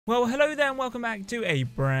Well, hello there and welcome back to a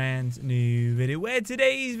brand new video where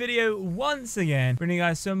today's video, once again, bringing you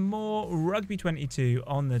guys some more Rugby 22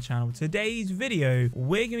 on the channel. Today's video,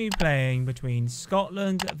 we're going to be playing between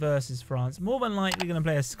Scotland versus France. More than likely going to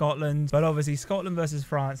play as Scotland, but obviously Scotland versus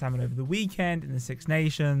France happened over the weekend in the Six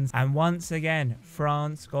Nations. And once again,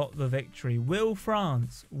 France got the victory. Will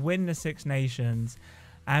France win the Six Nations?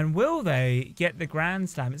 And will they get the Grand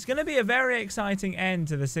Slam? It's going to be a very exciting end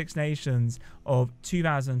to the Six Nations of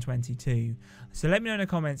 2022. So let me know in the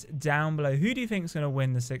comments down below. Who do you think is going to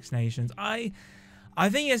win the Six Nations? I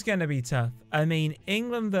think it's going to be tough. I mean,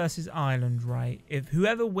 England versus Ireland, right? If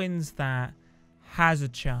whoever wins that has a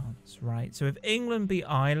chance, right? So if England beat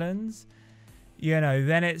Ireland, you know,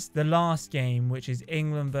 then it's the last game, which is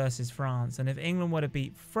England versus France. And if England were to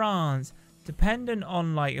beat France, dependent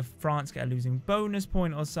on like if France get a losing bonus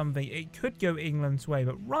point or something, it could go England's way.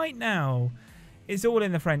 But right now, it's all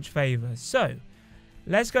in the French favour. So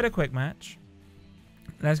let's go to quick match.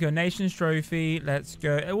 Let's go Nations Trophy. Let's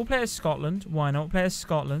go. We'll play as Scotland. Why not? We'll play as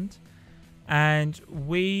Scotland. And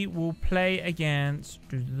we will play against...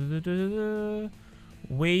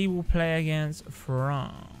 We will play against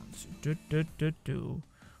France.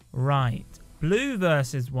 Right. Blue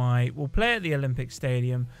versus white. We'll play at the Olympic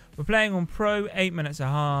Stadium. We're playing on Pro, 8 minutes a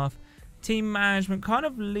half. Team management kind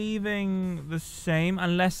of leaving the same,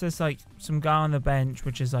 unless there's like some guy on the bench,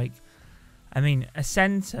 which is like, I mean, a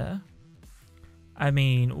centre. I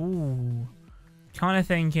mean, ooh, kind of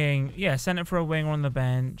thinking, yeah, centre for a winger on the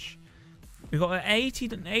bench. We've got an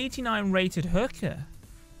 89 rated hooker.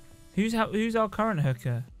 Who's our current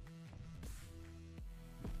hooker?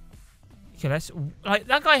 Okay, let's, like,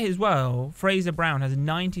 that guy as well, Fraser Brown, has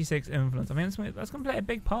 96 influence. I mean, that's going to play a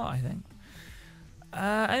big part, I think.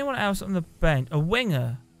 Anyone else on the bench? A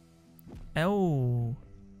winger. Oh.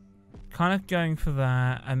 Kind of going for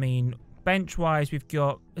that. I mean, bench-wise, we've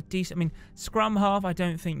got a decent... I mean, scrum half, I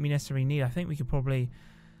don't think we necessarily need. I think we could probably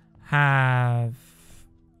have,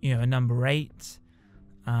 you know, a number 8.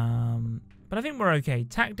 But I think we're okay.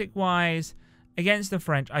 Tactic-wise, against the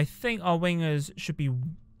French, I think our wingers should be...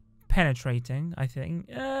 penetrating, I think.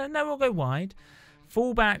 No, we'll go wide.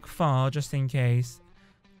 Fullback far, just in case.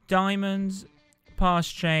 Diamonds, pass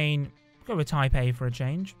chain. Go with type A for a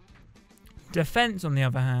change. Defense, on the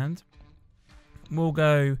other hand, we'll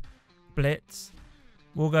go blitz.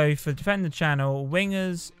 We'll go for defend the channel.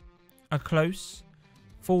 Wingers are close.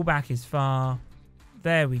 Fullback is far.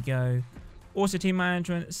 There we go. Also team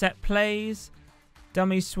management, set plays,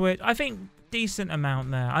 dummy switch. I think decent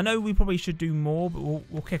amount there. I know we probably should do more, but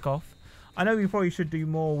we'll kick off. I know we probably should do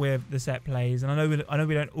more with the set plays, and I know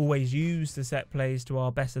we don't always use the set plays to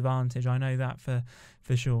our best advantage. I know that for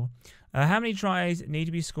sure. How many tries need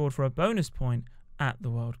to be scored for a bonus point at the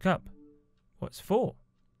World Cup? What's 4?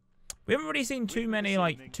 We haven't really seen too many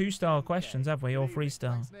like 2-star questions, have we, or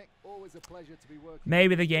 3-star?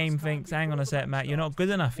 Maybe the game thinks, hang on a sec, Matt, you're not good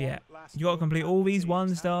enough yet. You got to complete all these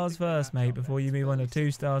 1-stars first, mate, before you move on to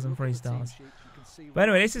 2-stars and 3-stars. But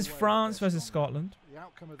anyway, this is France versus Scotland.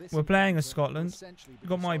 We're playing as Scotland.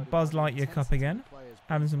 Got my Buzz Lightyear cup again.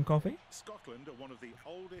 Having some coffee. Scotland are one of the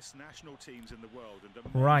oldest national teams in the world.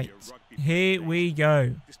 Right, here we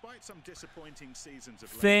go.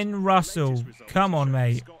 Finn Russell, come on,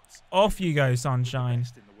 mate. Off you go, sunshine.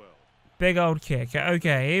 Big old kick.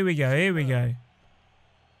 Okay, here we go. Here we go.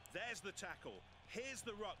 There's the tackle. Here's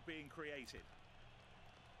the ruck being created.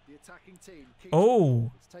 The attacking team keeps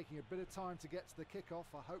it's taking a bit of time to get to the kickoff.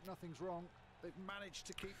 I hope nothing's wrong. They've managed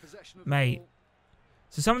to keep possession of mate. The ball.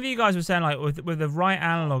 So some of you guys were saying like with the right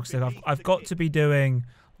analog stick, I've got to be doing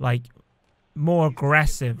like more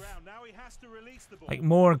aggressive. Like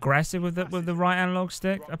more aggressive with the right analog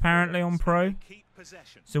stick apparently on Pro.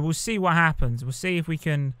 So we'll see what happens. We'll see if we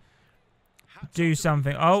can do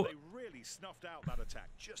something. Oh,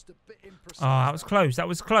 that was close. That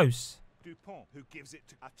was close.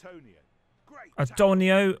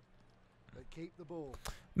 Antonio.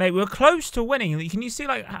 Mate, we're close to winning. Can you see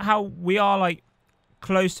like how we are like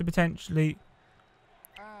close to potentially...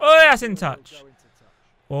 Oh, that's in touch.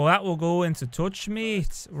 Well, that will go into touch,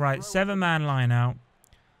 mate. Right, 7-man line out.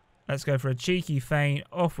 Let's go for a cheeky feint.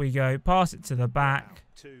 Off we go. Pass it to the back.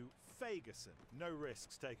 No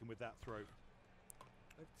risks taken with that throw.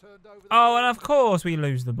 Oh, and of course we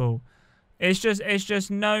lose the ball. It's just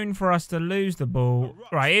known for us to lose the ball.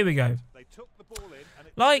 Right, here we go.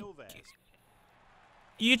 Like,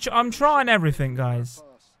 I'm trying everything, guys.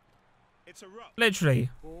 Literally.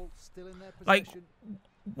 Like,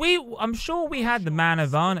 I'm sure we had the man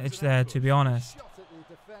advantage there, to be honest.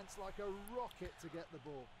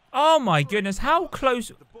 Oh my goodness, how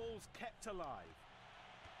close...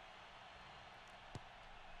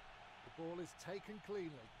 Ball is taken cleanly.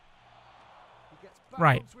 He gets back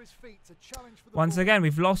Right. onto his feet to challenge for the Once ball. again,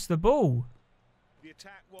 we've lost the ball. The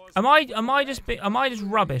attack was Am I just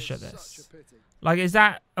rubbish at Such this? a pity. Like, is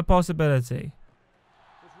that a possibility?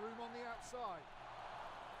 There's room on the outside.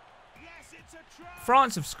 yes, it's a try.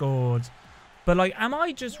 France have scored, but like, am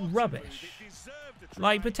I just What a move. rubbish? It deserved a try.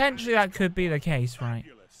 Like, potentially that could be the case, right?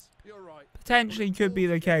 Fabulous. You're right. Potentially could be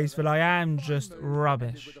the case, but I am just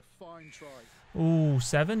rubbish. With a fine try. Ooh,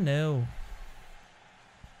 7-0.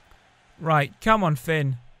 Right, come on,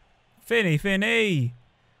 Finn. Finny.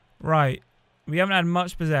 Right, we haven't had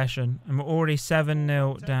much possession, and we're already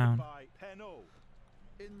 7-0 Taken down. by Penal.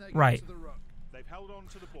 In they go Right. to the ruck. They've held on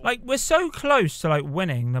to the ball. Like, we're so close to, like,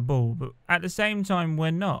 winning the ball, but at the same time,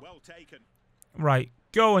 we're not. Well taken. Right,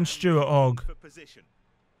 go on, Stuart Hogg. For position.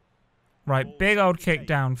 Right, big old kick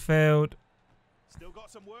downfield. Still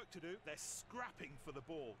got some work to do. They're scrapping for the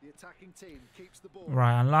ball. The attacking team keeps the ball.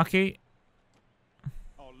 Right, unlucky.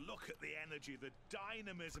 Oh, look at the energy, the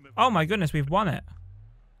dynamism of Oh my goodness, we've won it.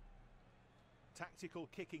 tactical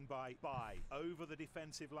kicking by over the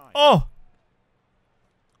defensive line. Oh!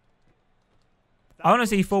 I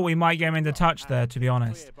honestly thought we might get him into touch there, to be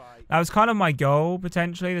honest. That was kind of my goal,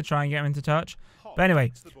 potentially, to try and get him into touch. But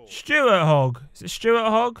anyway, Stuart Hogg. Is it Stuart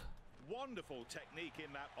Hogg? Wonderful technique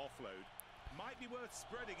in that offload. Might be worth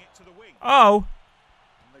spreading it to the wing. Oh!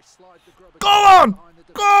 And they slide the grub Go on! behind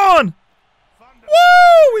the Go on!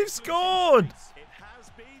 Woo! We've scored! It has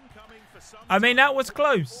been coming for some I mean, time. that was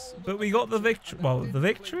close, but we got the victory. Well, the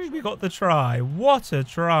victory? We got the try. What a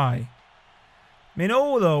try. I mean,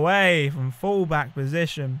 all the way from fullback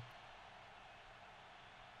position.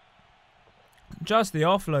 Just the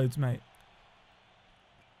offloads, mate.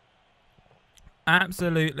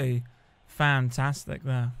 Absolutely fantastic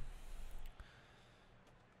there.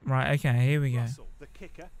 Right, okay, here we go. Russell, the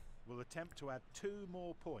kicker, will attempt to add 2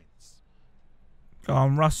 more points. Go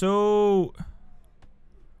on, Russell.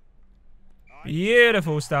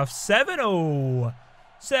 Beautiful stuff. 7-0.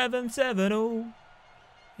 7-7-0.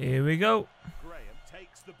 Here we go. Graham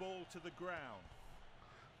takes the ball to the ground.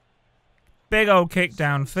 Big old kick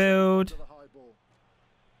downfield. to the high ball.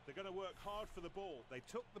 They're going to work hard for the ball. They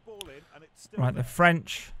took the ball in and it's still Right, the there.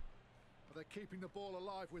 French. But they're keeping the ball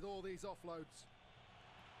alive with all these offloads.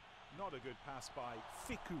 Not a good pass by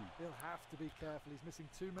Fiku. He'll have to be careful. He's missing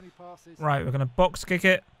too many passes. Right, we're going to box kick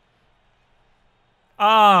it.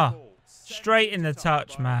 Ah, Ball sent straight in the into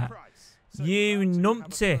touch, by Matt. Price. So You we're about to have a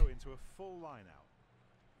numpty. throw into a full line out.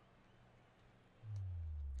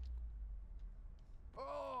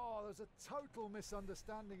 Oh, there's a total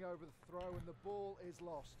misunderstanding over the throw and the ball is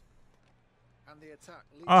lost. And the attack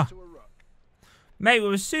leads Ah. to a ruck. Mate, we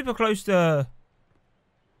were super close to...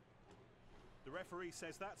 The referee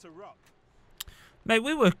says that's a ruck. Mate,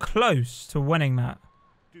 we were close to winning that.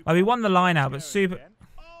 Like, we won the line out, but super... Again.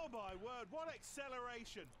 Oh my word, what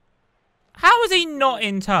acceleration. How is he not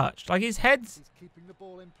in touch? Like, his head's... He's keeping the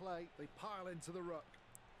ball in play. They pile into the ruck.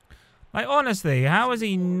 Like, honestly, how is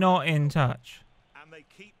he not in touch? And they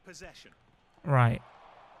keep possession. Right.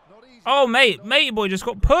 Not easy. Oh, mate. Matey boy just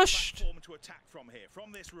got pushed. Platform to attack from here,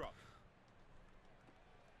 from this ruck.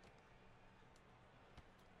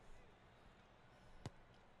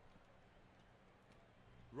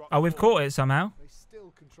 Ruck Oh, we've forward. caught it somehow. They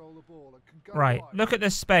still control the ball and can go Right. wide. Look at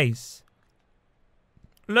this space.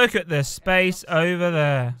 Look at the space over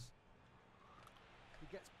there. He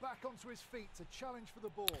gets back onto his feet to challenge for the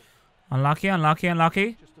ball. Unlucky, unlucky,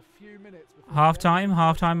 unlucky. Just a few minutes before Half the end time, of the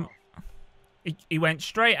half first time. half. He went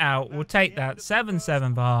straight out. We'll take that.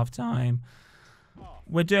 7-7 for half time.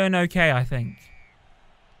 We're doing okay, I think.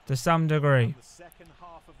 To some degree. The second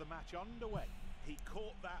half of the match underway. He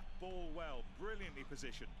caught that ball well, brilliantly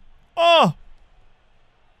positioned. Oh!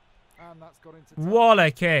 And that's got into What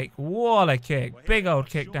a kick. What a kick. Well, Big here's old a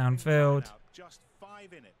kick shortening downfield. line out, just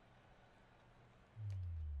 5 in it.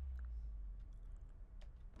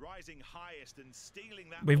 Rising highest and stealing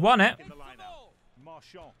that. We've ball won back it. in the line out.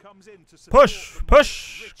 Marchand comes in to support Push, the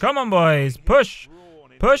push. Richard Come on, boys. getting Push,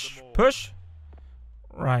 drawn into push, the maul. push.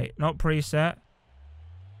 Right, not preset.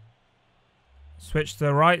 Switch to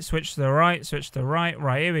the right, switch to the right, switch to the right.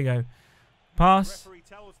 Right, here we go. Pass. Referee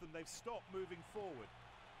tells them they've stopped moving forward.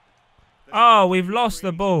 Oh, we've lost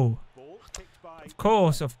the ball. Ball kicked by Of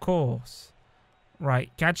course, of course.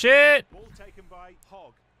 Right, catch it. Ball taken by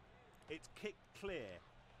Hogg. It's kicked clear.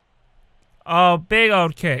 Oh, big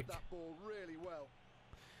old kick. that ball really well.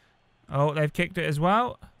 Oh, they've kicked it as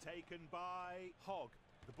well. Taken by Hogg.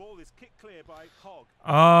 The ball is kicked clear by Hogg.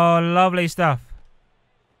 Oh, lovely stuff.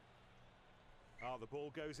 Oh, the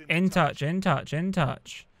ball goes In touch, in touch, in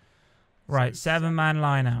touch. Right, So 7-man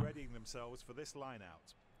line out. Readying themselves for this line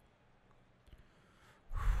out.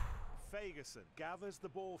 Ferguson gathers the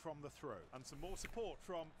ball from the throw, and some more support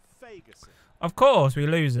from Ferguson. Of course, we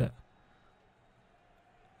lose it.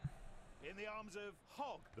 In the arms of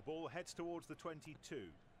Hogg, the ball heads towards the 22.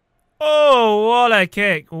 Oh, what a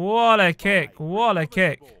kick. What a kick. What a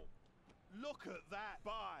kick. Look at that.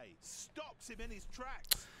 By stops him in his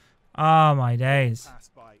tracks. Oh, my days. Pass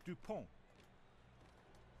by Dupont.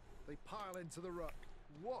 They pile into the ruck.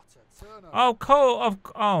 What a turnover. Oh, Cole.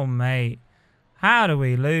 Oh, mate. How do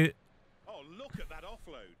we lose? Oh, look at that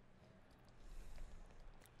offload.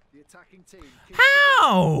 The attacking team.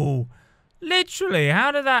 How? Literally,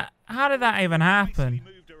 how did that even happen?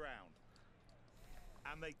 Nicely moved around.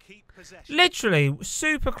 And they keep possession. Literally,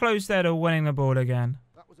 super close there to winning the ball again.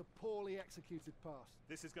 That was a poorly executed pass.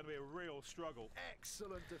 This is going to be a real struggle.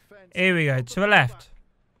 Excellent defense. Here we go, to the left.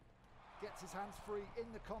 Gets his hands free in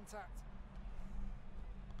the contact.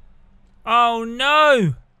 Oh,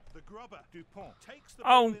 no. The grubber, Dupont, takes the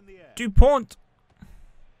Oh, ball in the air. Dupont.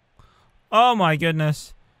 Oh, my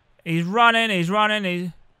goodness. He's running, he's running,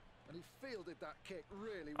 he's... And he fielded that kick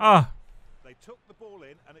really well. Oh, They took the ball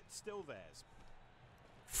in, and it's still theirs.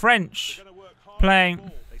 French They're gonna work hard playing on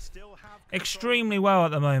the ball. They still have control. extremely well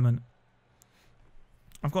at the moment.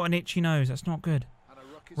 I've got an itchy nose, that's not good. And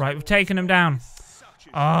a ruck is Right, we've forward. taken him down. Such a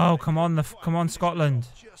Oh, shot. come on, come on, Scotland.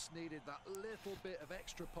 Just needed that little bit of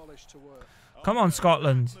extra polish to work. Come on,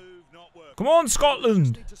 Scotland. Move not working. Come on, Just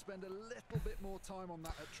Scotland. need to spend a little bit more time on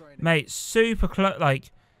that at training. Mate, super close.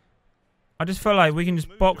 Like, I just feel like we can just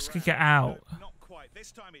Moved box around. kick it out. No, not quite.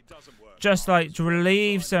 This time it doesn't work. Just like to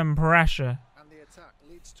relieve some pressure. And the attack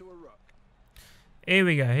leads to a ruck. Here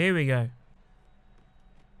we go, here we go.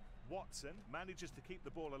 Watson manages to keep the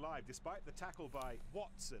ball alive despite the tackle by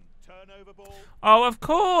Watson. Turnover ball. Oh, of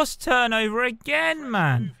course, turnover again, Fresh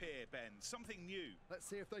man. move here, Ben. Something new. Let's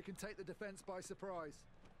see if they can take the defence by surprise.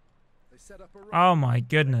 They set up a ruck. Oh, my They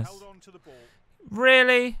goodness. held on to the ball.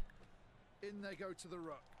 Really? In they go to the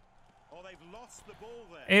ruck. Oh, they've lost the ball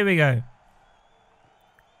there. Here we go.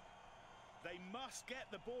 They must get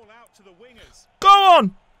the ball out to the wingers. Go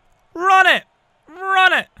on! Run it!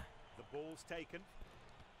 Run it! The ball's taken.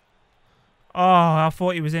 Oh, I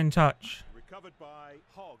thought he was in touch. Recovered by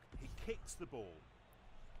Hogg. He kicks the ball.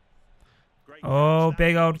 Great Oh, catch.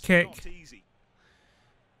 big That old was kick. not easy.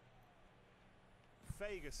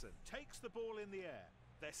 Ferguson takes the ball in the air.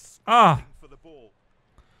 They're Ah. scrambling for the ball.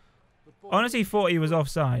 The ball Honestly thought he was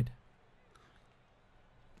offside.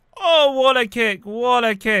 Oh, what a kick! What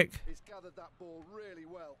a kick! He's gathered that ball really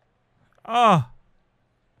well. Oh,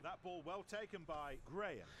 That ball well taken by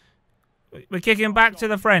Graham. we're kicking back to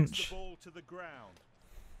the Gets French. The ball to the ground.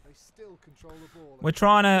 They still control the ball. We're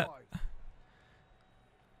trying to... Wide.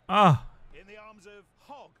 Oh, In the arms of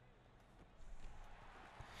Hogg.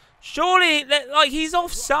 surely, like, he's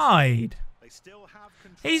offside. They still have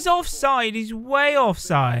control. He's of the ball. offside. He's way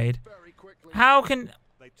offside. Very quickly. How can...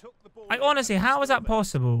 They took the ball Like, in, honestly, and it's how is still that there.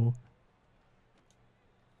 possible?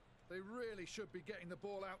 They really should be getting the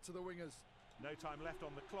ball out to the wingers. No time left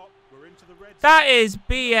on the clock. We're into the red That zone. is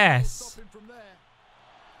They'll BS. stop him from there.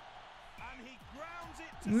 And he grounds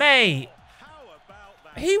it to Mate. score. How about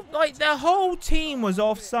that? He, like, the whole team was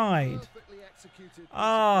offside. Perfectly executed.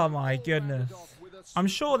 Oh, It's my all-rounded goodness. off with a I'm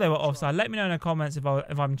sure they were superb offside. try. Let me know in the comments if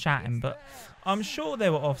I'm chatting, but I'm sure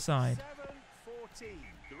they were offside. 7-14.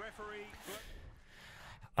 The referee.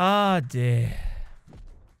 Ah, dear.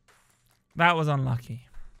 That was unlucky.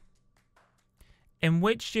 In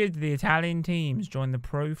which year did the Italian teams join the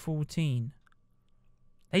Pro 14?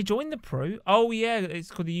 They joined the Pro? Oh, yeah,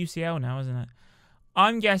 it's called the UCL now, isn't it?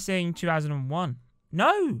 I'm guessing 2001.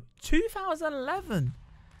 No, 2011.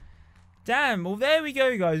 Damn, well, there we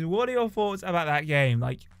go, guys. What are your thoughts about that game?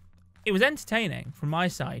 Like, it was entertaining from my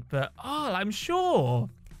side, but, oh, I'm sure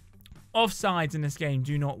offsides in this game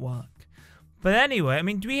do not work. But anyway, I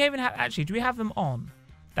mean, do we even have... Actually, do we have them on?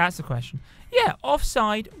 That's the question. Yeah,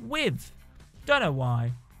 offside with. Don't know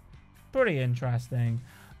why. Pretty interesting.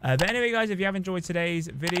 But anyway, guys, if you have enjoyed today's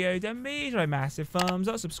video, then please leave a massive thumbs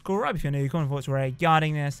up. Subscribe if you're new. Comment thoughts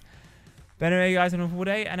regarding this. But anyway, guys, have a wonderful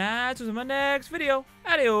day. And until my next video.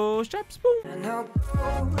 Adios, chaps. Boom. And her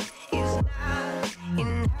goal is not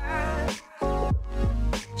in her.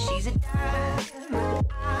 She's a diamond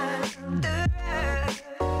under.